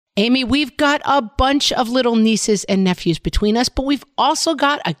Amy, we've got a bunch of little nieces and nephews between us, but we've also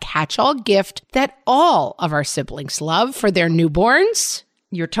got a catch-all gift that all of our siblings love for their newborns.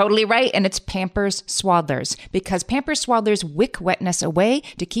 You're totally right, and it's Pampers Swaddlers, because Pampers Swaddlers wick wetness away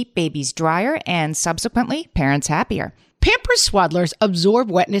to keep babies drier and subsequently parents happier. Pampers Swaddlers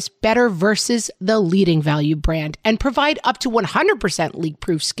absorb wetness better versus the leading value brand and provide up to 100%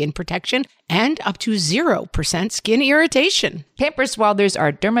 leak-proof skin protection and up to 0% skin irritation. Pampers Swaddlers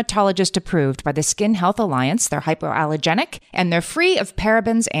are dermatologist approved by the Skin Health Alliance. They're hypoallergenic and they're free of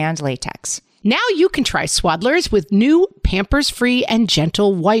parabens and latex. Now you can try Swaddlers with new Pampers-free and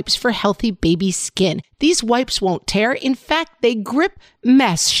gentle wipes for healthy baby skin. These wipes won't tear. In fact, they grip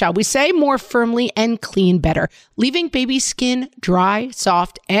mess, shall we say, more firmly and clean better, leaving baby skin dry,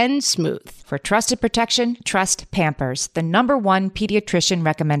 soft, and smooth. For trusted protection, trust Pampers, the #1 pediatrician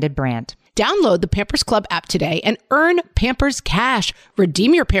recommended brand. Download the Pampers Club app today and earn Pampers Cash.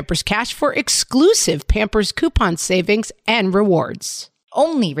 Redeem your Pampers Cash for exclusive Pampers coupon savings and rewards.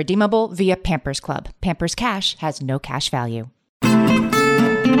 Only redeemable via Pampers Club. Pampers Cash has no cash value.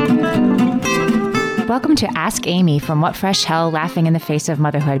 Welcome to Ask Amy from What Fresh Hell, laughing in the face of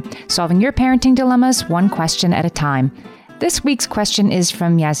motherhood, solving your parenting dilemmas one question at a time. This week's question is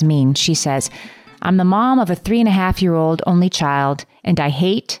from Yasmin. She says, I'm the mom of a 3.5-year-old only child, and I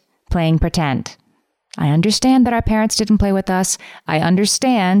hate playing pretend. I understand that our parents didn't play with us. I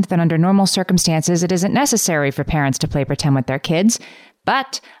understand that under normal circumstances, it isn't necessary for parents to play pretend with their kids.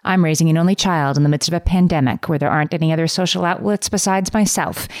 But I'm raising an only child in the midst of a pandemic where there aren't any other social outlets besides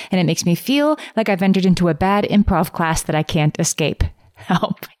myself, and it makes me feel like I've entered into a bad improv class that I can't escape.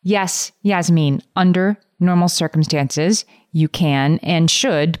 Help. Yes, Yasmin, under normal circumstances, you can and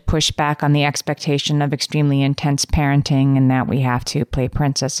should push back on the expectation of extremely intense parenting and that we have to play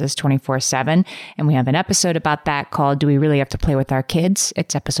princesses 24/7. And we have an episode about that called Do We Really Have to Play with Our Kids?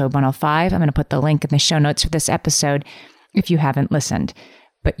 It's episode 105. I'm going to put the link in the show notes for this episode if you haven't listened.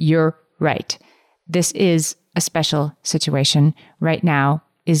 But you're right. This is a special situation. Right now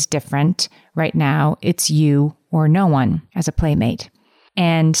is different. Right now, it's you or no one as a playmate.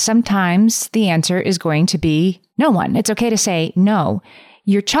 And sometimes the answer is going to be no one. It's okay to say no.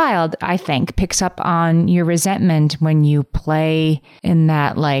 Your child, I think, picks up on your resentment when you play in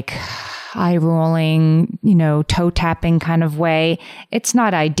that like eye-rolling, toe-tapping kind of way. It's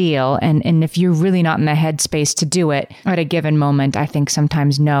not ideal. And if you're really not in the headspace to do it at a given moment, I think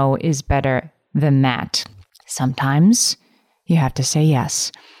sometimes no is better than that. Sometimes you have to say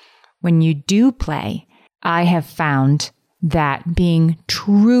yes. When you do play, I have found that being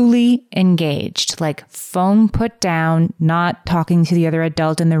truly engaged, like phone put down, not talking to the other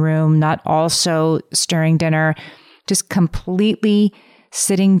adult in the room, not also stirring dinner, just completely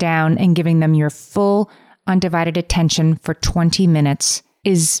sitting down and giving them your full undivided attention for 20 minutes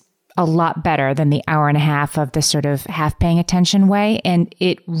is a lot better than the hour and a half of the sort of half paying attention way. And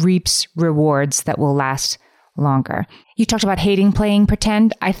it reaps rewards that will last longer. You talked about hating playing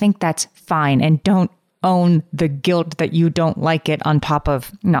pretend. I think that's fine. And don't own the guilt that you don't like it on top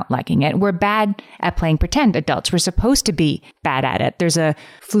of not liking it. We're bad at playing pretend, adults. We're supposed to be bad at it. There's a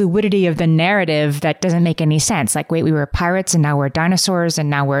fluidity of the narrative that doesn't make any sense. Like, wait, we were pirates and now we're dinosaurs and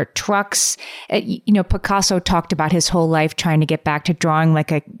now we're trucks. Picasso talked about his whole life trying to get back to drawing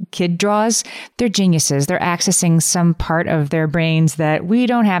like a kid draws. They're geniuses. They're accessing some part of their brains that we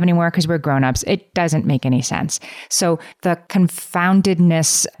don't have anymore because we're grown-ups. It doesn't make any sense. So the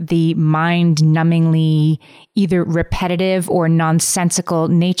confoundedness, the mind-numbingly either repetitive or nonsensical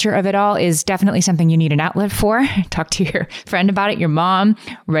nature of it all is definitely something you need an outlet for. Talk to your friend about it, your mom,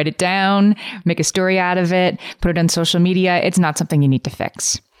 write it down, make a story out of it, put it on social media. It's not something you need to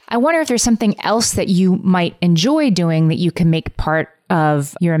fix. I wonder if there's something else that you might enjoy doing that you can make part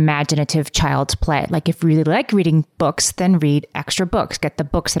of your imaginative child's play. Like if you really like reading books, then read extra books. Get the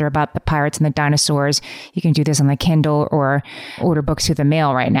books that are about the pirates and the dinosaurs. You can do this on the Kindle or order books through the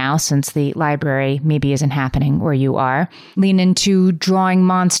mail right now since the library maybe isn't happening where you are. Lean into drawing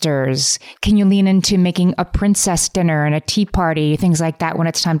monsters. Can you lean into making a princess dinner and a tea party, things like that when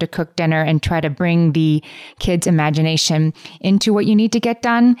it's time to cook dinner and try to bring the kids' imagination into what you need to get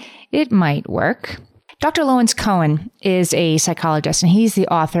done? It might work. Dr. Lawrence Cohen is a psychologist, and he's the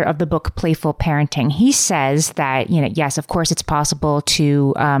author of the book Playful Parenting. He says that, yes, of course, it's possible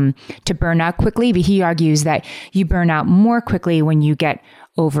to burn out quickly, but he argues that you burn out more quickly when you get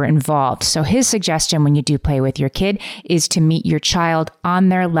over-involved. So his suggestion when you do play with your kid is to meet your child on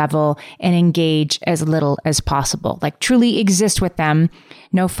their level and engage as little as possible. Like truly exist with them,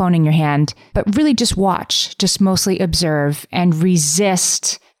 no phone in your hand, but really just watch, just mostly observe and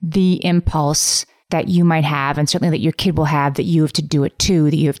resist the impulse that you might have, and certainly that your kid will have, that you have to do it too,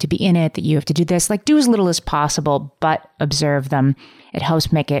 that you have to be in it, that you have to do this. Like, do as little as possible, but observe them. It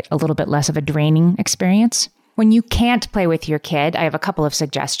helps make it a little bit less of a draining experience. When you can't play with your kid, I have a couple of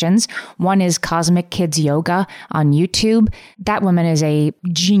suggestions. One is Cosmic Kids Yoga on YouTube. That woman is a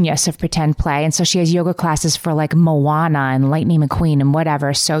genius of pretend play. And so she has yoga classes for like Moana and Lightning McQueen and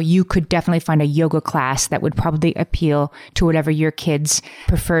whatever. So you could definitely find a yoga class that would probably appeal to whatever your kid's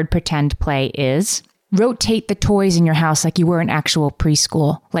preferred pretend play is. Rotate the toys in your house like you were in actual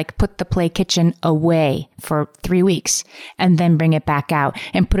preschool. Like put the play kitchen away for 3 weeks and then bring it back out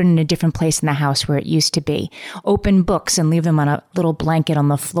and put it in a different place in the house where it used to be. Open books and leave them on a little blanket on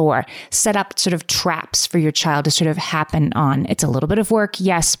the floor. Set up sort of traps for your child to sort of happen on. It's a little bit of work,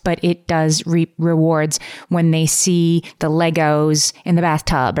 yes, but it does reap rewards when they see the Legos in the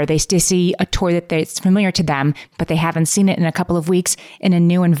bathtub, or they see a toy that's familiar to them, but they haven't seen it in a couple of weeks in a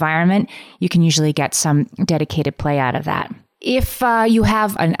new environment. You can usually get some dedicated play out of that. If you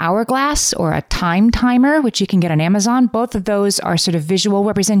have an hourglass or a time timer, which you can get on Amazon, both of those are sort of visual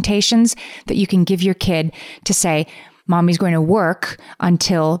representations that you can give your kid to say, Mommy's going to work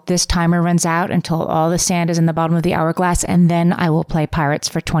until this timer runs out, until all the sand is in the bottom of the hourglass, and then I will play Pirates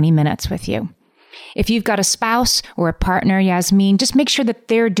for 20 minutes with you. If you've got a spouse or a partner, Yasmin, just make sure that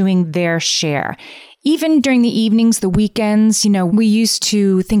they're doing their share. Even during the evenings, the weekends, we used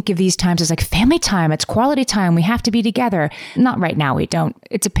to think of these times as like family time. It's quality time. We have to be together. Not right now. We don't.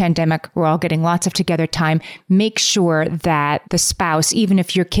 It's a pandemic. We're all getting lots of together time. Make sure that the spouse, even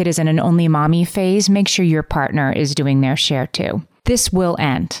if your kid is in an only mommy phase, make sure your partner is doing their share too. This will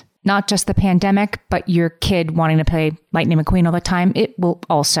end. Not just the pandemic, but your kid wanting to play Lightning McQueen all the time, it will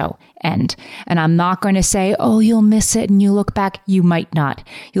also end. And I'm not going to say, oh, you'll miss it and you look back. You might not.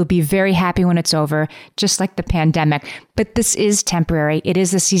 You'll be very happy when it's over, just like the pandemic. But this is temporary. It is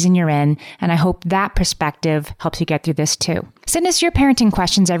the season you're in. And I hope that perspective helps you get through this too. Send us your parenting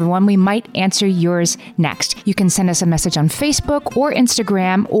questions, everyone. We might answer yours next. You can send us a message on Facebook or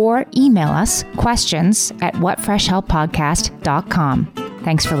Instagram or email us questions@whatfreshhellpodcast.com.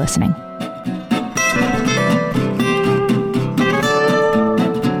 Thanks for listening.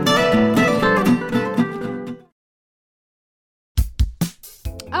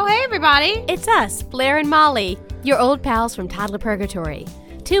 Oh, hey, everybody. It's us, Blair and Molly, your old pals from Toddler Purgatory.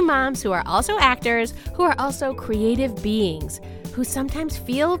 Two moms who are also actors, who are also creative beings, who sometimes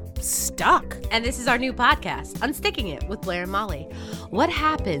feel stuck. And this is our new podcast, Unsticking It with Blair and Molly. What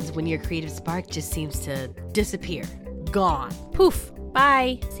happens when your creative spark just seems to disappear? Gone. Poof.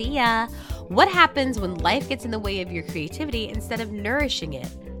 Bye. See ya. What happens when life gets in the way of your creativity instead of nourishing it?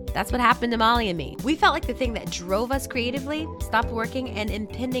 That's what happened to Molly and me. We felt like the thing that drove us creatively stopped working and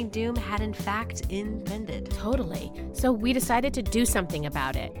impending doom had in fact impended. Totally. So we decided to do something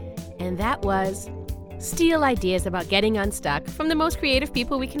about it. And that was steal ideas about getting unstuck from the most creative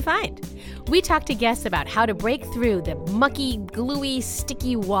people we can find. We talk to guests about how to break through the mucky, gluey,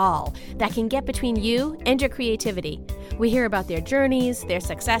 sticky wall that can get between you and your creativity. We hear about their journeys, their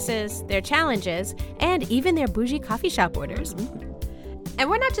successes, their challenges, and even their bougie coffee shop orders. And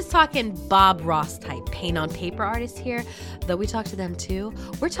we're not just talking Bob Ross type paint on paper artists here, though we talk to them too.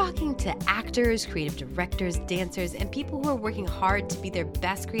 We're talking to actors, creative directors, dancers, and people who are working hard to be their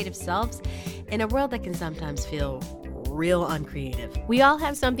best creative selves in a world that can sometimes feel real uncreative. We all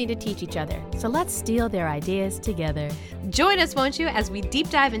have something to teach each other, so let's steal their ideas together. Join us, won't you, as we deep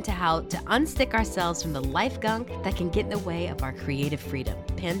dive into how to unstick ourselves from the life gunk that can get in the way of our creative freedom.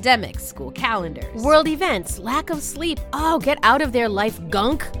 Pandemics, school calendars, world events, lack of sleep. Oh, get out of their life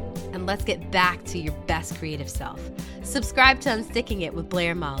gunk. And let's get back to your best creative self. Subscribe to Unsticking It with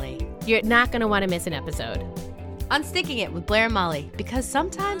Blair and Molly. You're not going to want to miss an episode. Unsticking It with Blair and Molly, because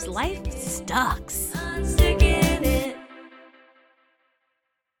sometimes life sucks. Unsticking it.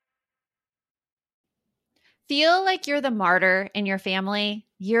 Feel like you're the martyr in your family?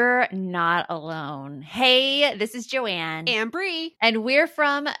 You're not alone. Hey, this is Joanne. And Bree. And we're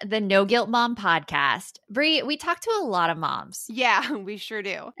from the No Guilt Mom podcast. Bree, we talk to a lot of moms. Yeah, we sure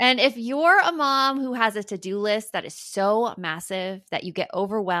do. And if you're a mom who has a to-do list that is so massive that you get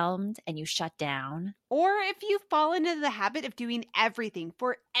overwhelmed and you shut down, or if you fall into the habit of doing everything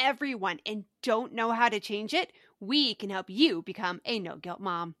for everyone and don't know how to change it, we can help you become a no-guilt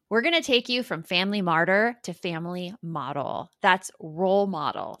mom. we're going to take you from family martyr to family model. That's role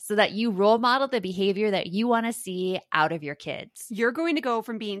model, so that you role model the behavior that you want to see out of your kids. You're going to go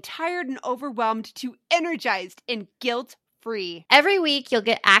from being tired and overwhelmed to energized and guilt free. Every week, you'll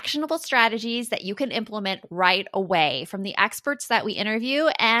get actionable strategies that you can implement right away from the experts that we interview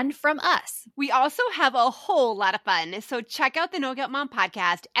and from us. We also have a whole lot of fun, so check out the No Guilt Mom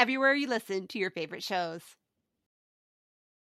podcast everywhere you listen to your favorite shows.